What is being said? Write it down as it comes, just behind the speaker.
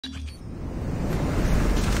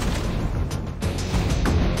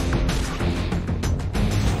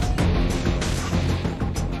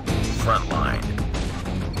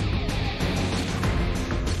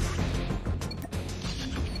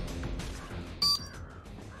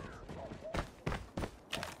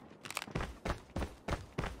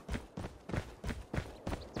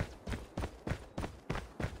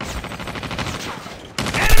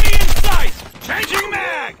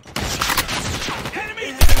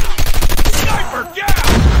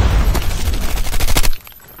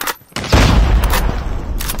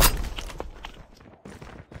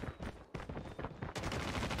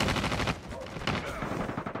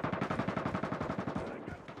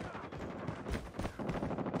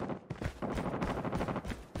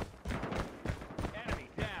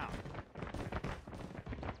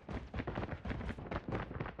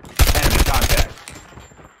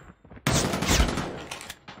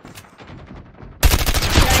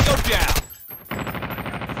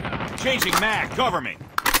Changing mag, cover me.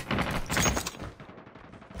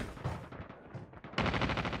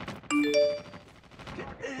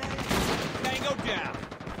 Tango down.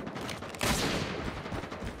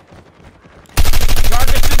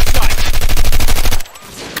 Targets in sight.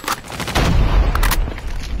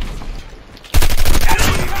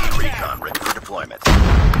 Enemy UAV contact. recon ready for deployment.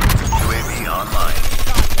 UAV online.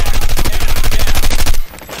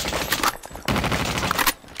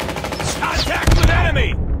 Contact with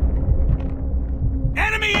enemy.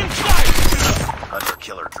 Enemy in sight.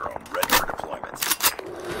 Hunter-killer drone ready for deployment.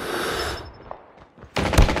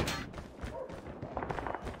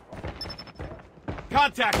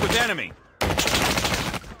 Contact with enemy.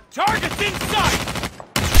 Targets in sight.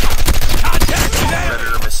 Contact with enemy.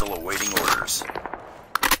 Predator missile awaiting orders.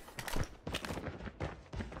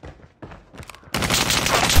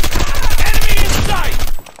 Enemy in sight.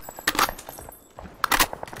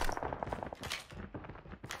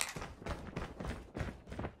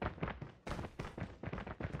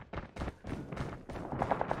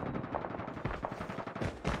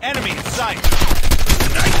 Enemy in sight.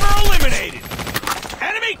 Sniper eliminated.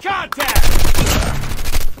 Enemy contact.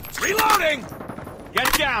 Reloading.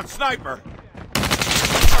 Get down, sniper.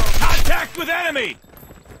 Contact with enemy.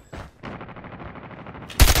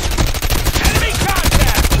 Enemy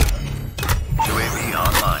contact. UAV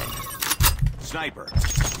online. Sniper.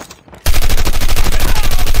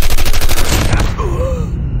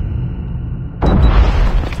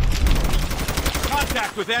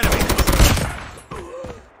 Contact with enemy.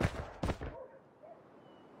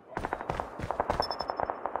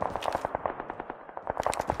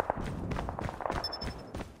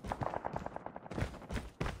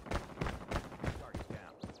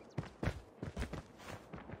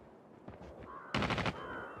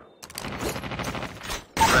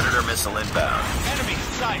 Predator missile inbound. Enemy in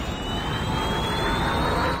sight.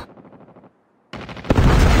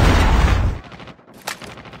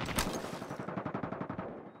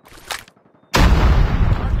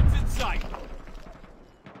 Targets in sight.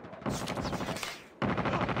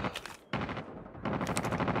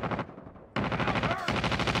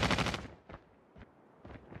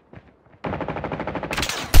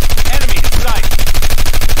 Enemy in sight.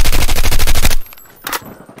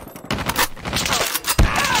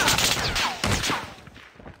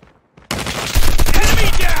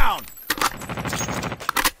 Enemy down!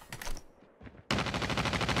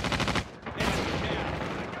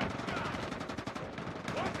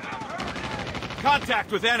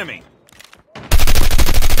 Contact with enemy.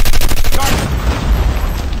 Target.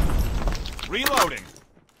 Reloading.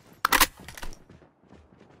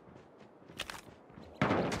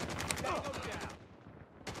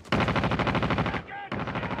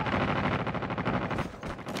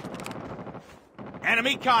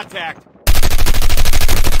 Enemy contact.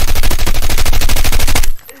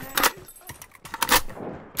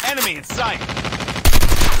 Enemy in sight.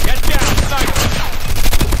 Get down, sniper.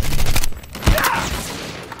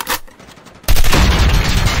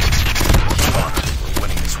 We're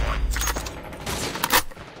winning this one.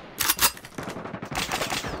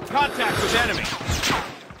 Contact with enemy.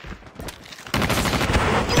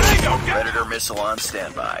 Tango, get Predator missile on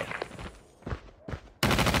standby.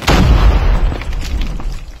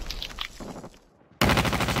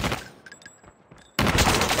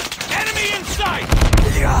 enemy in sight.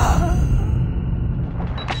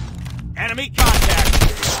 Enemy contact.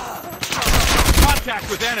 Contact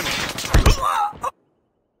with enemy.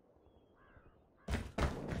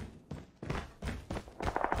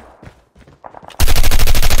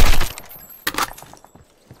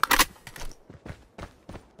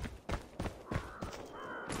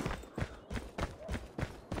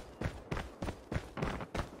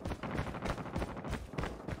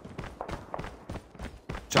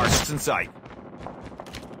 Targets in sight.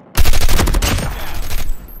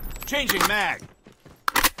 Changing mag.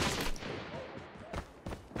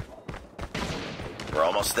 We're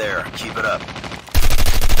almost there. Keep it up.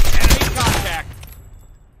 Enemy contact.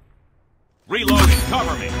 Reloading.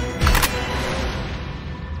 Cover me.